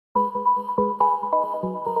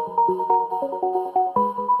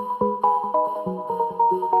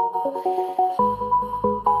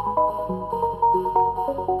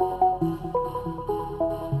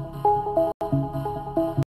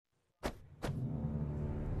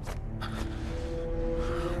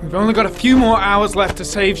We've only got a few more hours left to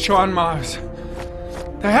save Shaun Mars.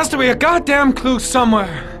 There has to be a goddamn clue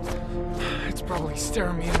somewhere. It's probably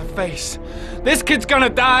staring me in the face. This kid's gonna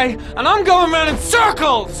die, and I'm going around in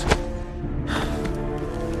circles!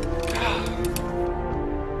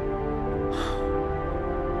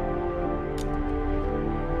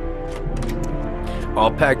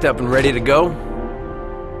 All packed up and ready to go?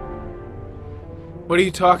 What are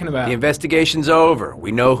you talking about? The investigation's over.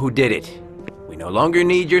 We know who did it. We no longer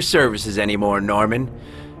need your services anymore, Norman.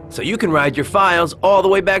 So you can ride your files all the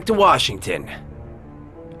way back to Washington.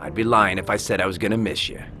 I'd be lying if I said I was gonna miss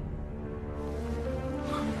you.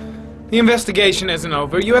 The investigation isn't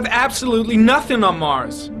over. You have absolutely nothing on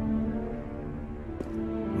Mars.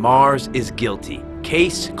 Mars is guilty.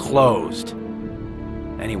 Case closed.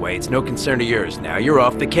 Anyway, it's no concern of yours now. You're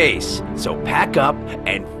off the case. So pack up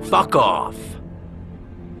and fuck off.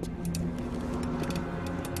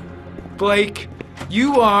 Blake,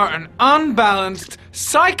 you are an unbalanced,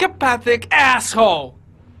 psychopathic asshole!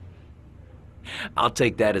 I'll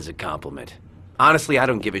take that as a compliment. Honestly, I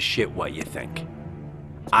don't give a shit what you think.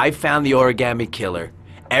 I found the Origami Killer.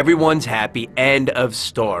 Everyone's happy. End of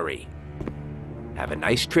story. Have a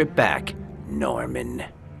nice trip back, Norman.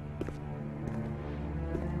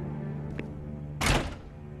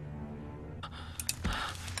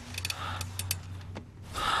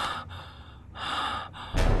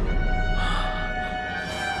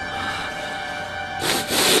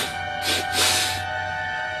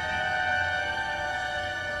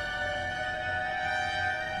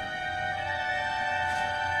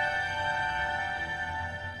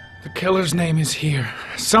 The killer's name is here.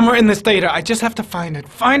 Somewhere in this data. I just have to find it.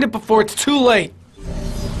 Find it before it's too late.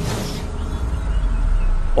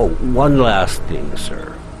 Oh, one last thing,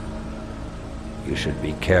 sir. You should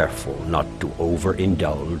be careful not to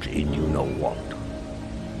overindulge in you-know-what.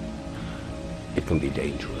 It can be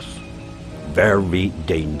dangerous. Very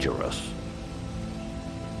dangerous.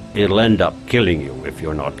 It'll end up killing you if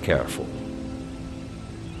you're not careful.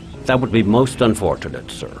 That would be most unfortunate,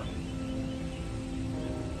 sir.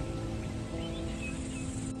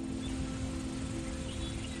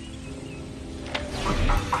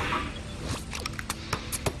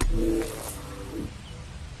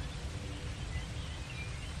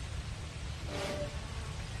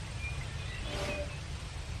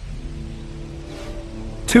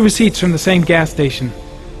 Two receipts from the same gas station.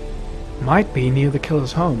 Might be near the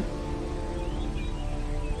killer's home.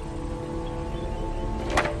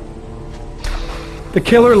 The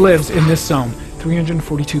killer lives in this zone.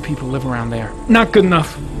 342 people live around there. Not good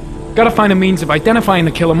enough. Gotta find a means of identifying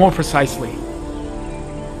the killer more precisely.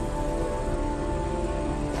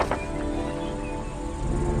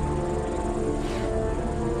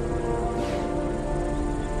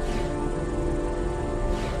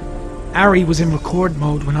 Ari was in record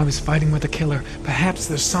mode when I was fighting with the killer. Perhaps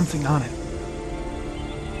there's something on it.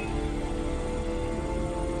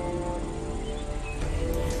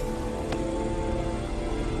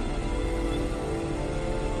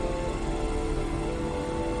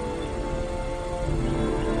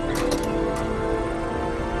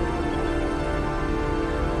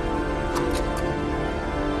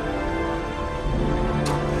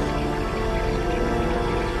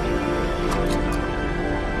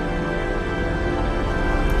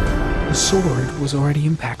 The sword was already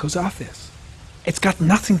in Paco's office. It's got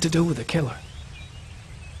nothing to do with the killer.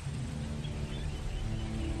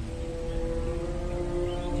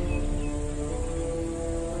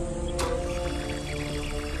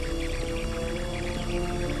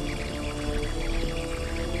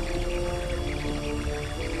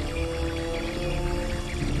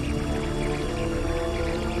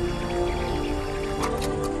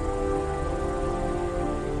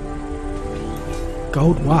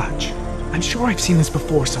 Gold watch. I'm sure I've seen this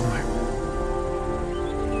before somewhere.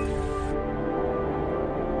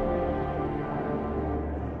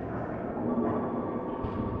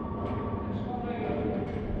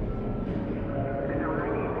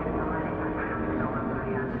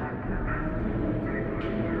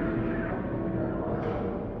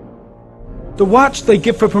 The watch they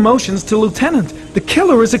give for promotions to lieutenant. The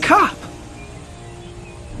killer is a cop.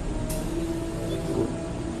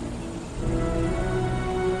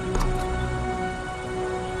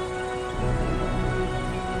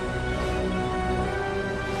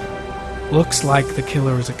 Looks like the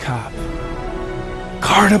killer is a cop.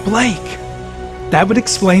 Carter Blake! That would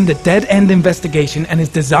explain the dead-end investigation and his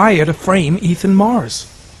desire to frame Ethan Mars.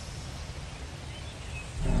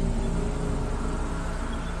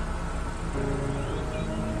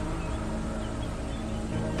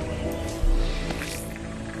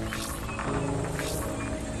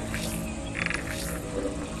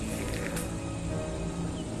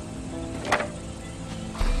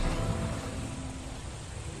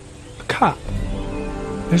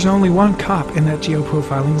 There's only one cop in that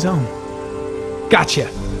geoprofiling zone. Gotcha!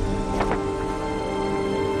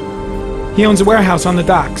 He owns a warehouse on the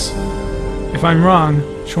docks. If I'm wrong,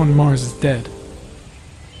 Shaun Mars is dead.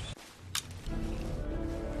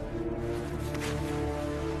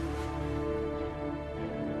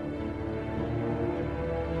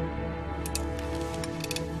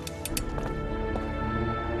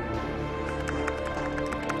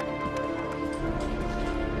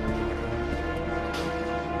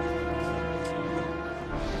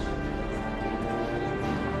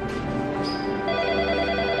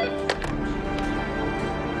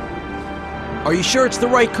 Are you sure it's the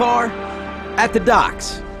right car? At the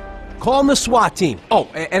docks. Call the SWAT team. Oh,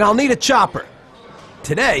 and I'll need a chopper.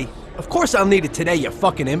 Today? Of course I'll need it today, you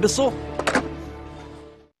fucking imbecile.